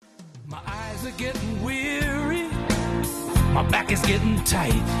My eyes are getting weary, my back is getting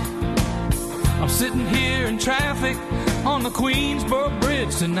tight. I'm sitting here in traffic on the Queensboro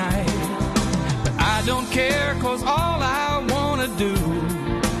Bridge tonight. But I don't care, cause all I wanna do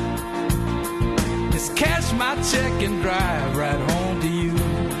is cash my check and drive right home to you.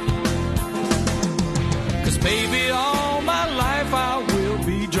 Cause baby, all my life I will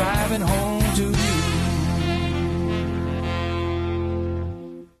be driving home to you.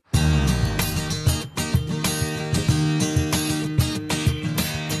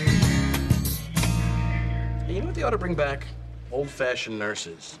 They ought to bring back old-fashioned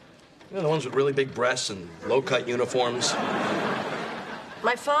nurses. You know, the ones with really big breasts and low-cut uniforms.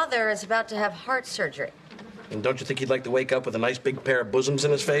 My father is about to have heart surgery. And don't you think he'd like to wake up with a nice big pair of bosoms in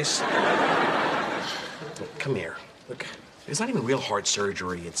his face? Look, come here. Look, it's not even real heart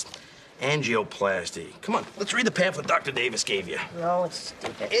surgery. It's angioplasty. Come on, let's read the pamphlet Dr. Davis gave you. No, it's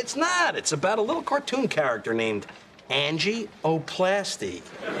stupid. It's not. It's about a little cartoon character named Angioplasty.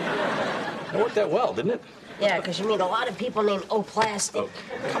 It worked out well, didn't it? Yeah, because you meet a lot of people named Oplasty. Oh,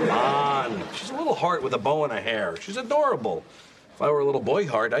 come on. She's a little heart with a bow and a hair. She's adorable. If I were a little boy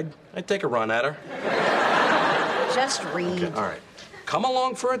heart, I'd take a run at her. Just read. Okay, all right. Come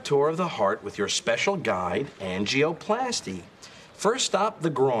along for a tour of the heart with your special guide, Angioplasty. First stop,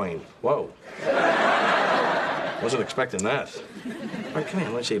 the groin. Whoa. Wasn't expecting that. All right, come here,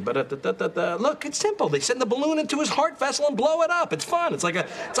 let's see. Look, it's simple. They send the balloon into his heart vessel and blow it up. It's fun. It's like a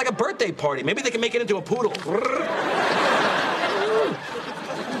birthday party. Maybe they can make it into a poodle.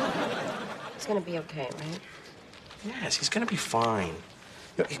 It's gonna be okay, right? Yes, he's gonna be fine.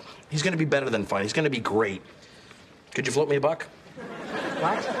 He's gonna be better than fine. He's gonna be great. Could you float me a buck?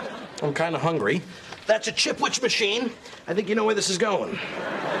 What? I'm kind of hungry. That's a chipwich machine. I think you know where this is going.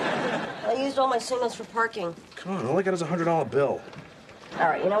 I used all my signals for parking. Come on, all I got is a $100 bill. All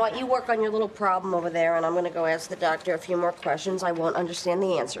right, you know what? You work on your little problem over there, and I'm going to go ask the doctor a few more questions I won't understand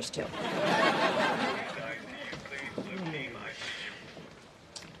the answers to.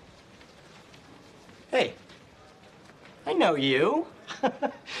 Hey, I know you.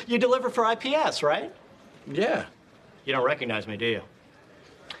 You deliver for IPS, right? Yeah. You don't recognize me, do you?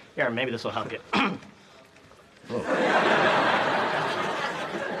 Here, maybe this will help you.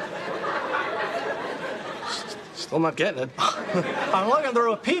 Still not getting it. I'm looking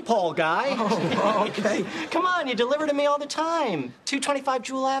through a peephole, guy. Oh, okay. Come on, you deliver to me all the time. 225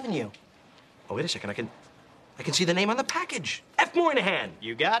 Jewel Avenue. Oh, wait a second. I can see the name on the package. F. Moynihan.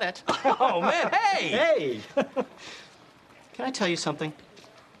 You got it. Oh, man, hey! Hey! Can I tell you something?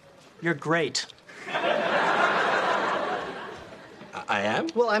 You're great. I am?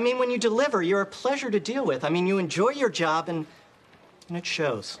 Well, I mean, when you deliver, you're a pleasure to deal with. I mean, you enjoy your job, and it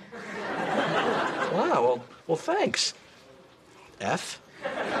shows. Wow, well, thanks. F?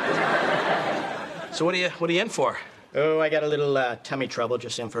 So what are you in for? Oh, I got a little tummy trouble,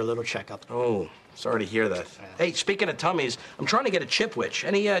 just in for a little checkup. Oh, sorry to hear that. Hey, speaking of tummies, I'm trying to get a chipwich.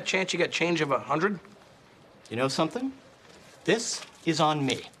 Any chance you got change of 100? You know something? This is on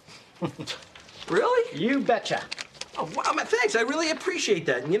me. Really? You betcha. Oh, wow, man, thanks. I really appreciate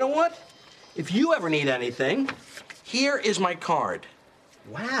that. And you know what? If you ever need anything, here is my card.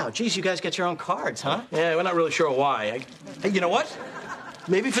 Wow, geez, you guys get your own cards, huh? Yeah, we're not really sure why. Hey, you know what?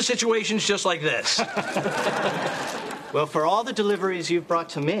 Maybe for situations just like this. Well, for all the deliveries you've brought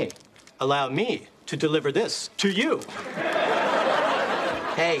to me, allow me to deliver this to you.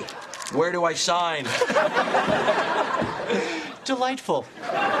 Hey, where do I sign? Delightful.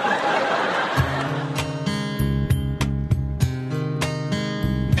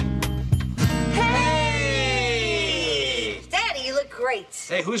 Great.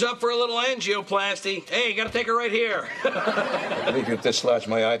 Hey, who's up for a little angioplasty? Hey, you gotta take her right here. I believe you've dislodged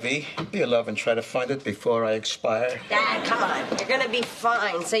my IV. Be a love and try to find it before I expire. Dad, come on. You're gonna be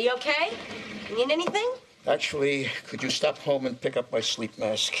fine. So you okay? You need anything? Actually, could you stop home and pick up my sleep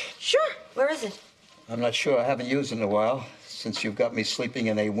mask? Sure. Where is it? I'm not sure. I haven't used it in a while, since you've got me sleeping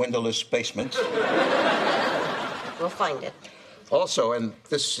in a windowless basement. We'll find it. Also, and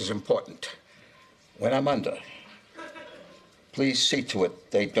this is important, when I'm under, please see to it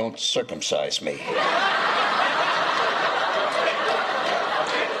they don't circumcise me.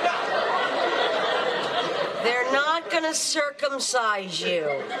 They're not gonna circumcise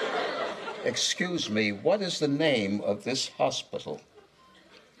you. Excuse me, what is the name of this hospital?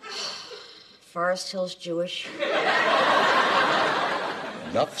 Forest Hills Jewish.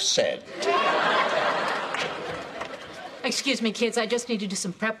 Enough said. Excuse me, kids, I just need to do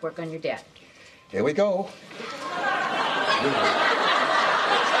some prep work on your dad. Here we go. Dad,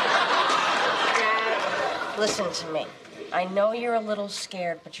 listen to me. I know you're a little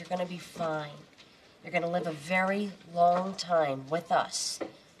scared, but you're gonna be fine. You're gonna live a very long time with us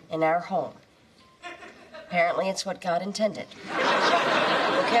in our home. Apparently, it's what God intended.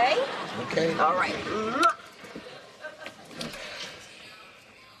 Okay? Okay. All right.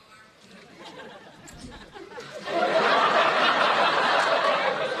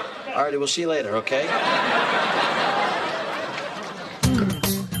 All right, we'll see you later, okay?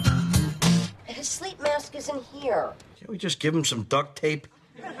 His sleep mask isn't here. Can't we just give him some duct tape?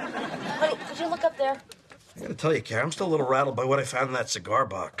 Honey, could you look up there? I gotta tell you, Carrie, I'm still a little rattled by what I found in that cigar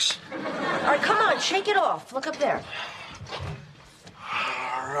box. All right, come on, shake it off. Look up there.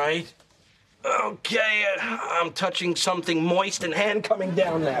 All right. Okay, I'm touching something moist and hand coming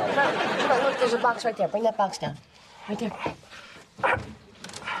down now. Come on, look, there's a box right there. Bring that box down. Right there.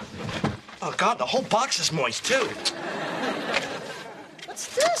 Oh, God, the whole box is moist, too.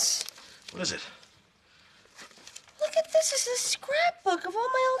 What's this? What is it? Look at this. It's a scrapbook of all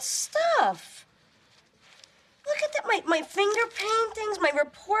my old stuff. Look at that. My finger paintings, my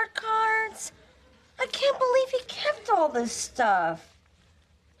report cards. I can't believe he kept all this stuff.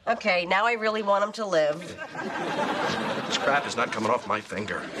 Okay, now I really want him to live. This crap is not coming off my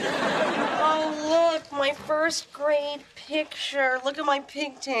finger. Oh, look, my first grade picture. Look at my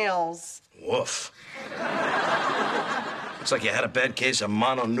pigtails. Woof. Looks like you had a bad case of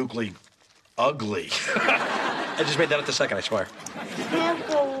mononuclear ugly. I just made that up the second, I swear. I can't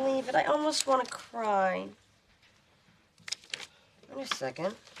believe it. I almost want to cry. Wait a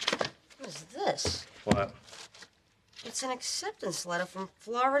second. What is this? What? It's an acceptance letter from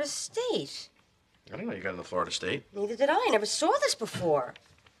Florida State. I didn't know you got into Florida State. Neither did I. I never saw this before.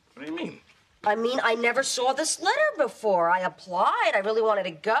 What do you mean? I mean, I never saw this letter before. I applied. I really wanted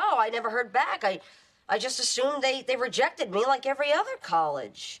to go. I never heard back. I just assumed they rejected me like every other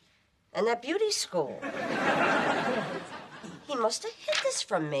college. And that beauty school. He must have hid this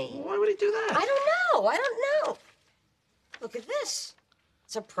from me. Why would he do that? I don't know. Look at this.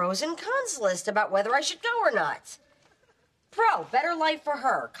 It's a pros and cons list about whether I should go or not. Pro, better life for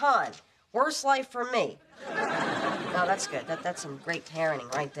her. Con, worse life for me. No, that's good. That's some great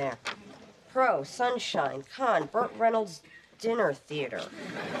parenting right there. Pro, sunshine. Con, Burt Reynolds dinner theater.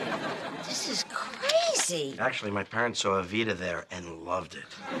 This is crazy. Actually, my parents saw Evita there and loved it.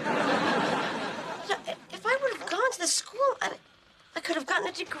 You know, if I would have gone to the school, I could have gotten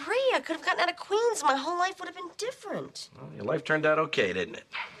a degree. I could have gotten out of Queens. My whole life would have been different. Well, your life turned out okay, didn't it?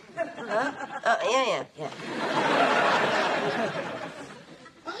 Yeah.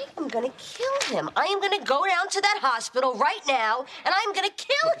 I am gonna kill him. I am gonna go down to that hospital right now, and I'm gonna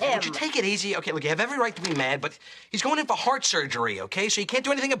kill him. Would you take it easy? Okay, look, you have every right to be mad, but he's going in for heart surgery, okay? So you can't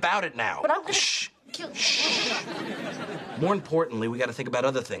do anything about it now. But I'm gonna kill More importantly, we gotta think about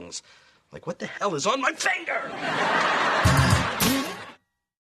other things. Like, what the hell is on my finger?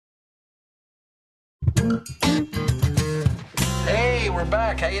 Hey, we're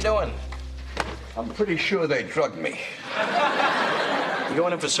back. How you doing? I'm pretty sure they drugged me. You're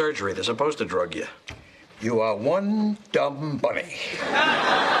going in for surgery. They're supposed to drug you. You are one dumb bunny. Here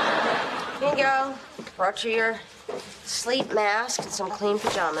you go. Brought you your sleep mask and some clean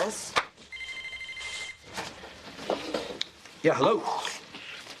pajamas. Yeah, hello.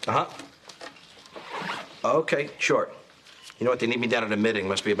 Uh-huh. Okay, sure. You know what? They need me down at a meeting.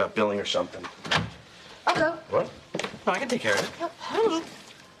 Must be about billing or something. I'll go. What? No, I can take care of it. No, honey,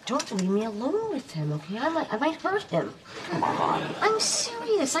 don't leave me alone with him, okay? I might hurt him. Come on. I'm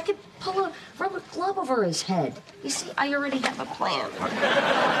serious. I could pull a rubber glove over his head. You see, I already have a plan.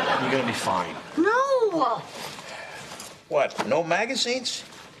 You're gonna be fine. No! What, no magazines?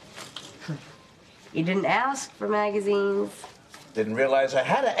 You didn't ask for magazines. Didn't realize I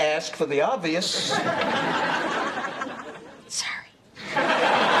had to ask for the obvious. Sorry.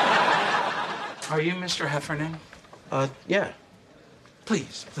 Are you Mr. Heffernan? Yeah.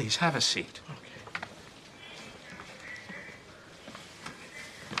 Please, have a seat. Okay.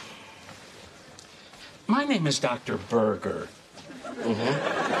 My name is Dr. Berger.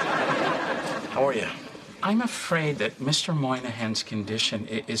 How are you? I'm afraid that Mr. Moynihan's condition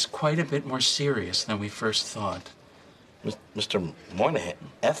is quite a bit more serious than we first thought. Mr. Moynihan?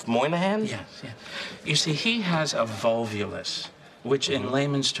 F. Moynihan? Yes. You see, he has a volvulus, which in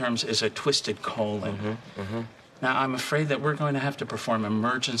layman's terms is a twisted colon. Now, I'm afraid that we're going to have to perform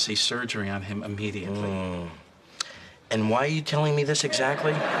emergency surgery on him immediately. And why are you telling me this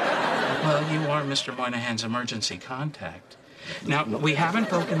exactly? Well, you are Mr. Moynihan's emergency contact. Now, we haven't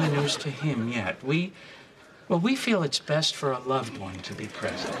broken the news to him yet. We feel it's best for a loved one to be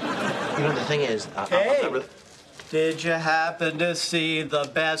present. You know, the thing is... Hey. Did you happen to see the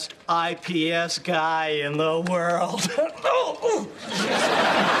best IPS guy in the world?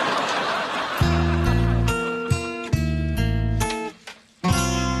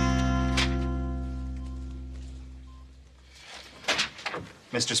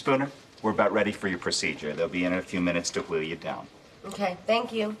 Mr. Spooner, we're about ready for your procedure. They'll be in a few minutes to wheel you down. Okay,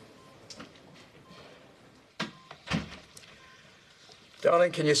 thank you.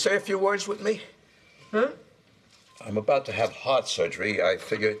 Darling, can you say a few words with me? I'm about to have heart surgery. I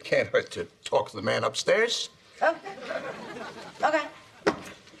figure it can't hurt to talk to the man upstairs. Oh. Okay.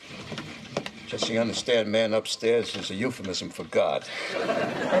 Just so you understand, man upstairs is a euphemism for God.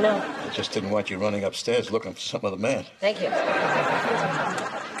 I know. I just didn't want you running upstairs looking for some other man. Thank you.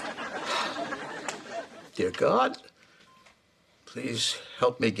 Dear God, please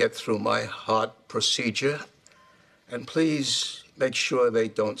help me get through my heart procedure. And please make sure they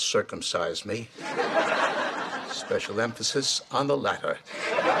don't circumcise me. Special emphasis on the latter.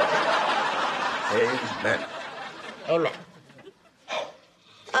 Amen. Amen.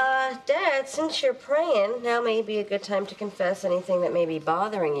 Dad, since you're praying, now may be a good time to confess anything that may be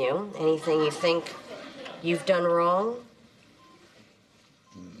bothering you. Anything you think you've done wrong?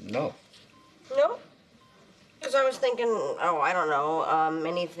 No. No? Because I was thinking, I don't know,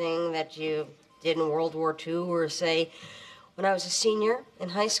 anything that you did in World War II or, say, when I was a senior in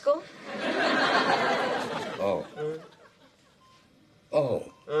high school? Oh.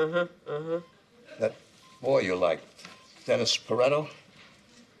 Oh. That boy you liked, Dennis Pareto,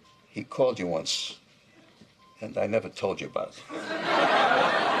 he called you once, and I never told you about it.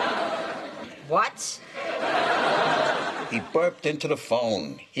 What? He burped into the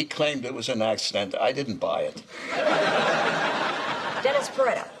phone. He claimed it was an accident. I didn't buy it. Dennis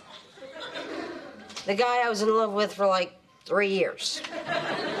Pareto. The guy I was in love with for like 3 years.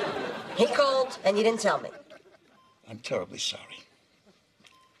 He called, and you didn't tell me. I'm terribly sorry.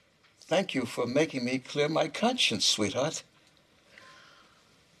 Thank you for making me clear my conscience, sweetheart.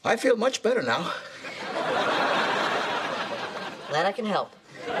 I feel much better now. Glad I can help.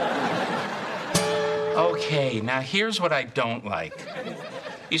 Okay, now here's what I don't like.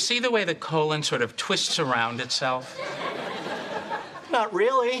 You see the way the colon sort of twists around itself? Not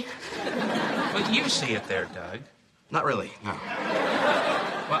really. But you see it there, Doug. Not really, no.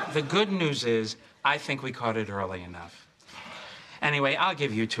 Well, the good news is I think we caught it early enough. Anyway, I'll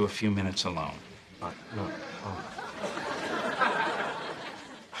give you two a few minutes alone. No. Oh.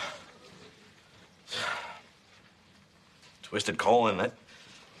 Twisted colon, that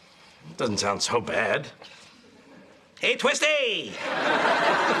doesn't sound so bad. Hey, Twisty!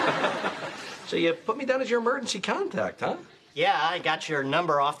 So you put me down as your emergency contact, huh? Yeah, I got your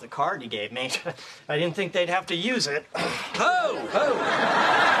number off the card you gave me. I didn't think they'd have to use it. Oh!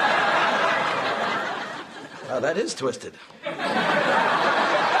 Oh, that is twisted.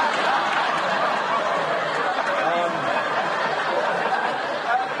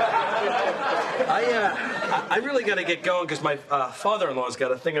 I really got to get going because my father-in-law's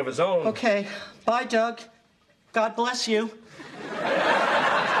got a thing of his own. Okay. Bye, Doug. God bless you.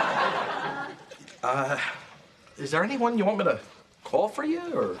 Is there anyone you want me to call for you,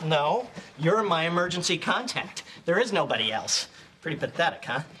 or? No, you're my emergency contact. There is nobody else. Pretty pathetic,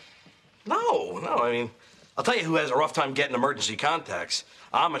 huh? No, I mean, I'll tell you who has a rough time getting emergency contacts.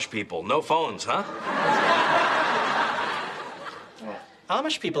 Amish people, no phones, huh?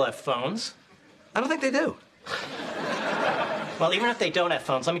 Amish people have phones. I don't think they do. Well, even if they don't have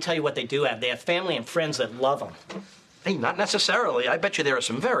phones, let me tell you what they do have. They have family and friends that love them. Hey, not necessarily. I bet you there are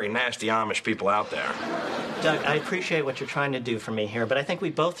some very nasty Amish people out there. Doug, I appreciate what you're trying to do for me here, but I think we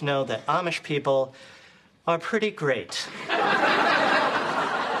both know that Amish people are pretty great.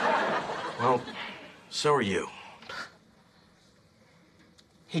 Well, so are you.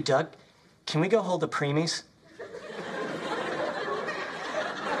 Hey, Doug, can we go hold the preemies?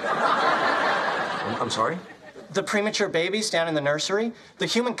 I'm sorry? The premature babies down in the nursery. The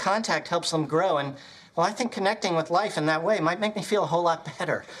human contact helps them grow, and, well, I think connecting with life in that way might make me feel a whole lot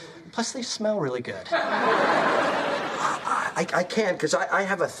better. Plus, they smell really good. I can't, because I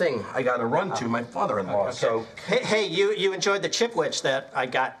have a thing I got to run to my father-in-law, Okay. so... Hey, you enjoyed the chipwich that I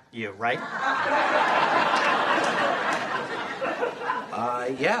got you, right?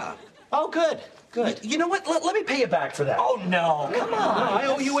 Yeah. Oh, good. You know what? Let me pay you back for that. Oh, no. Come on. I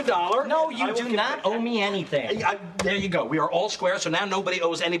owe you $1. No, you do not owe me anything. There you go. We are all square, so now nobody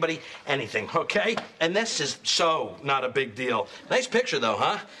owes anybody anything, okay? And this is so not a big deal. Nice picture, though,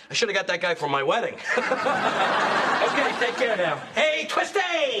 huh? I should have got that guy for my wedding. Okay, take care now. Hey,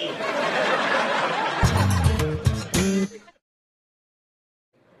 Twisty!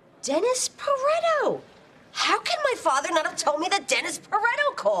 Dennis Pareto! How can my father not have told me that Dennis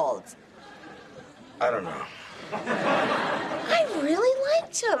Pareto called? I don't know. I really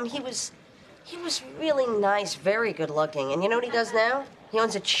liked him. He was really nice, very good looking. And you know what he does now? He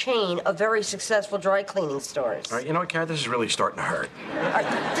owns a chain of very successful dry cleaning stores. All right, you know what, Carrie? This is really starting to hurt.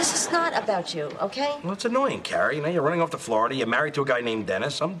 This is not about you, okay? Well, it's annoying, Carrie. You know, you're running off to Florida. You're married to a guy named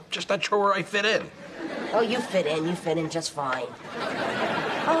Dennis. I'm just not sure where I fit in. Oh, you fit in. You fit in just fine.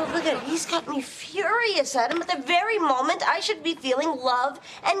 Oh, look at it. He's got me furious at him at the very moment I should be feeling love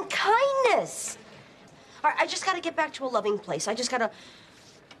and kindness. All right, I just got to get back to a loving place. I just got to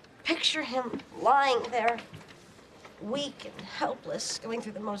picture him lying there, weak and helpless, going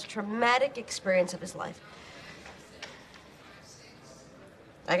through the most traumatic experience of his life.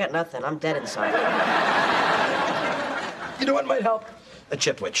 I got nothing. I'm dead inside. You know what might help? A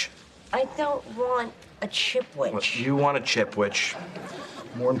chipwich. I don't want a chipwich. Well, you want a chipwich.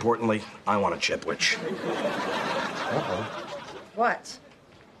 More importantly, I want a chipwich. Uh-oh. What?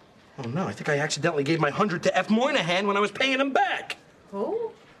 Oh, no, I think I accidentally gave my 100 to F. Moynihan when I was paying him back.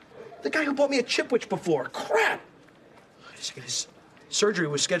 Who? The guy who bought me a chipwich before. Crap. His surgery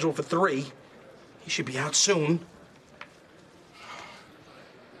was scheduled for 3. He should be out soon.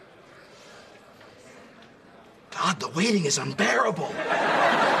 God, the waiting is unbearable.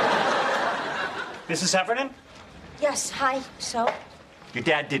 Mrs. Heffernan? Yes, hi. So? Your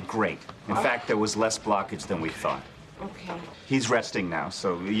dad did great. In fact, there was less blockage than we thought. Okay. He's resting now,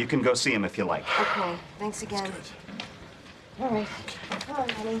 so you can go see him if you like. Okay. Thanks again. All right. Come on,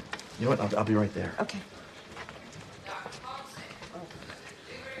 honey. You know what? I'll be right there. Okay.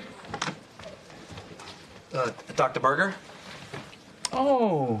 Dr. Berger?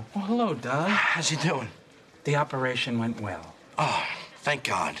 Oh, well, hello, Doug. How's he doing? The operation went well. Oh, thank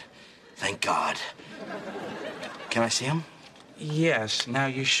God. Thank God. Can I see him? Yes. Now,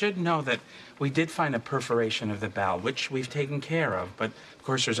 you should know that we did find a perforation of the bowel, which we've taken care of, but, of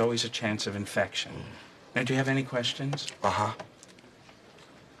course, there's always a chance of infection. Now, do you have any questions? Uh-huh.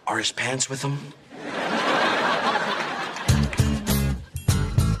 Are his pants with him?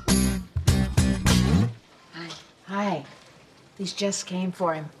 Hi. These just came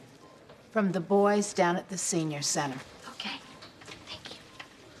for him. From the boys down at the senior center. Okay. Thank you.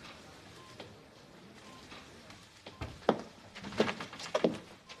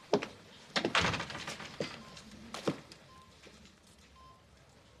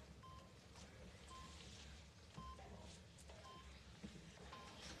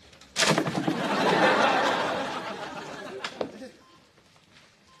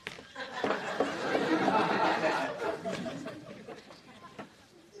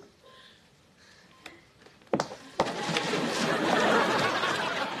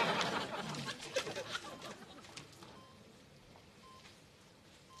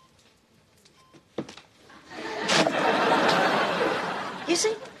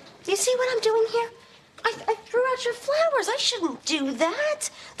 You see what I'm doing here? I threw out your flowers. I shouldn't do that.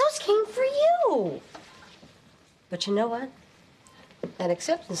 Those came for you. But you know what? That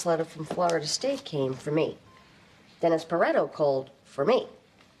acceptance letter from Florida State came for me. Dennis Pareto called for me.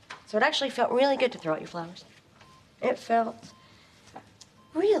 So it actually felt really good to throw out your flowers. It felt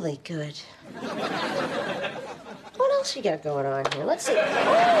really good. What else you got going on here? Let's see.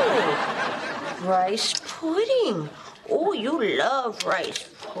 Oh, rice pudding. Oh, you love rice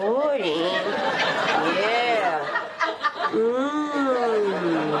pudding. Yeah.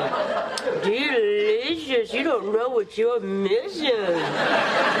 Mmm. Delicious. You don't know what you're missing.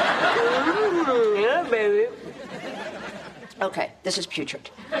 Mmm. Yeah, baby. Okay, this is putrid.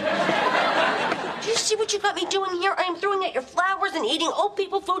 Do you see what you got me doing here? I am throwing out your flowers and eating old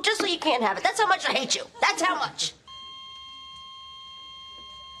people food just so you can't have it. That's how much I hate you. That's how much.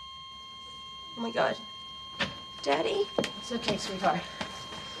 Oh, my God. Daddy? It's okay, sweetheart.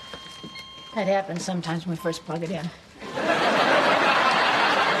 That happens sometimes when we first plug it in.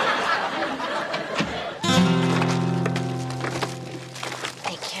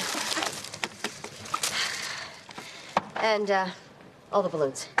 Thank you. And, all the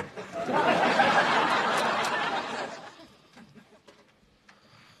balloons.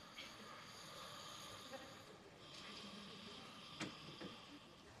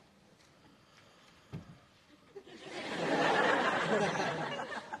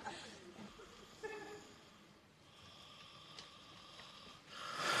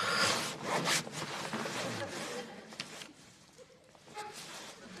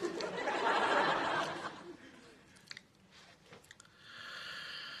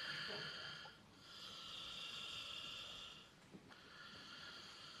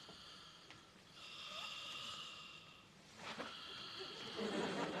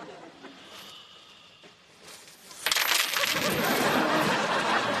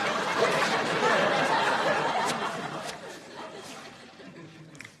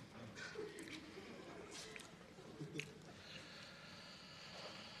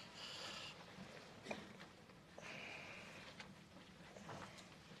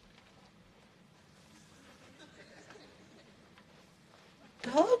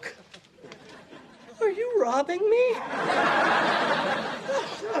 Doug? Are you robbing me?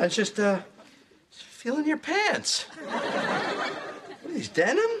 No, it's just feeling your pants. What are these,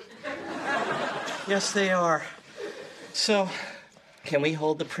 denim? Yes, they are. So, can we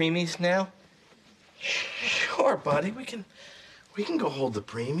hold the preemies now? Sure, buddy. We can go hold the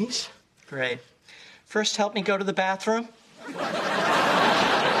preemies. Great. First, help me go to the bathroom.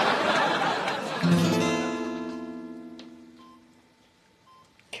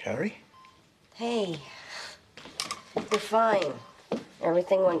 Carrie? Hey, we're fine.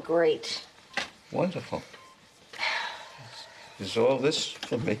 Everything went great. Wonderful. Is all this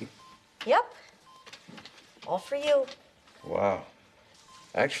for me? Yep. All for you. Wow.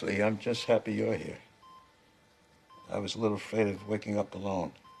 Actually, I'm just happy you're here. I was a little afraid of waking up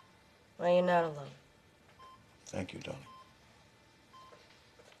alone. Well, you're not alone. Thank you, darling.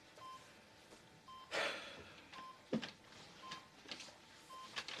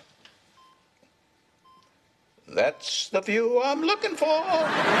 That's the view I'm looking for.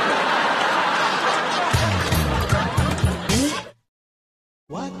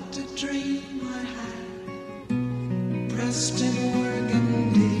 What a dream I had, pressed in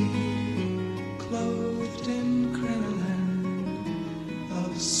organdy, clothed in crinoline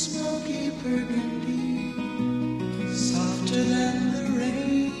of smoky burgundy, softer than the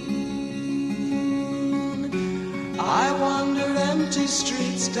rain. I wandered empty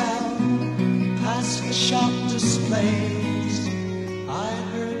streets down past the shop displays. I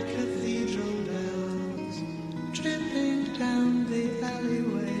heard